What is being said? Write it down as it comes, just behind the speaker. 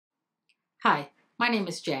Hi, my name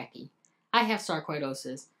is Jackie. I have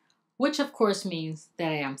sarcoidosis, which of course means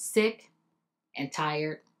that I am sick and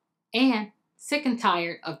tired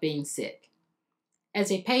of being sick.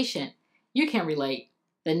 As a patient, you can relate.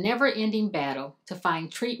 The never-ending battle to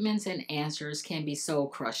find treatments and answers can be soul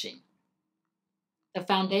crushing. The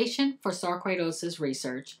Foundation for Sarcoidosis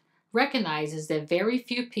Research recognizes that very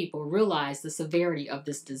few people realize the severity of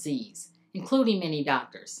this disease, including many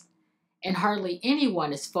doctors, and hardly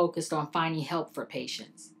anyone is focused on finding help for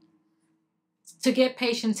patients. To get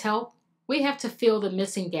patients help, we have to fill the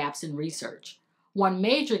missing gaps in research. One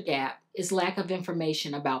major gap is lack of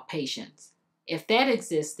information about patients. If that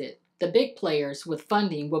existed, the big players with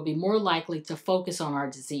funding will be more likely to focus on our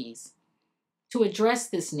disease. To address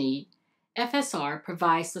this need, FSR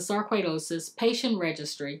provides the sarcoidosis patient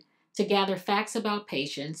registry to gather facts about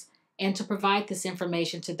patients and to provide this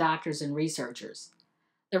information to doctors and researchers.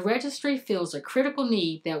 The registry fills a critical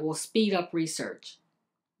need that will speed up research.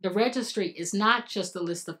 The registry is not just a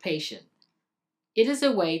list of patients. It is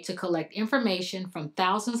a way to collect information from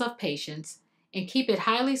thousands of patients and keep it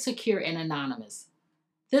highly secure and anonymous.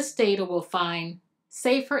 This data will find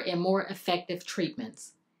safer and more effective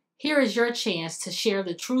treatments. Here is your chance to share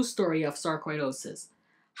the true story of sarcoidosis.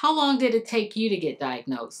 How long did it take you to get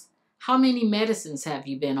diagnosed? How many medicines have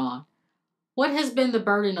you been on? What has been the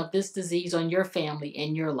burden of this disease on your family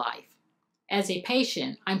and your life? As a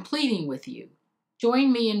patient, I'm pleading with you.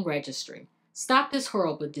 Join me in registry. Stop this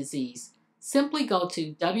horrible disease. Simply go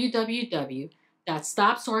to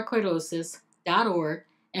www.stopsarcoidosis.org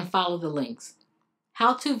and follow the links.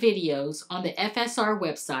 How-to videos on the FSR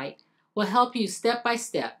website will help you step by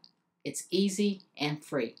step. It's easy and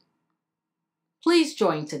free. Please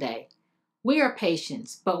join today. We are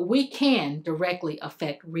patients, but we can directly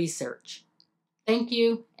affect research. Thank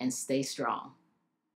you and stay strong.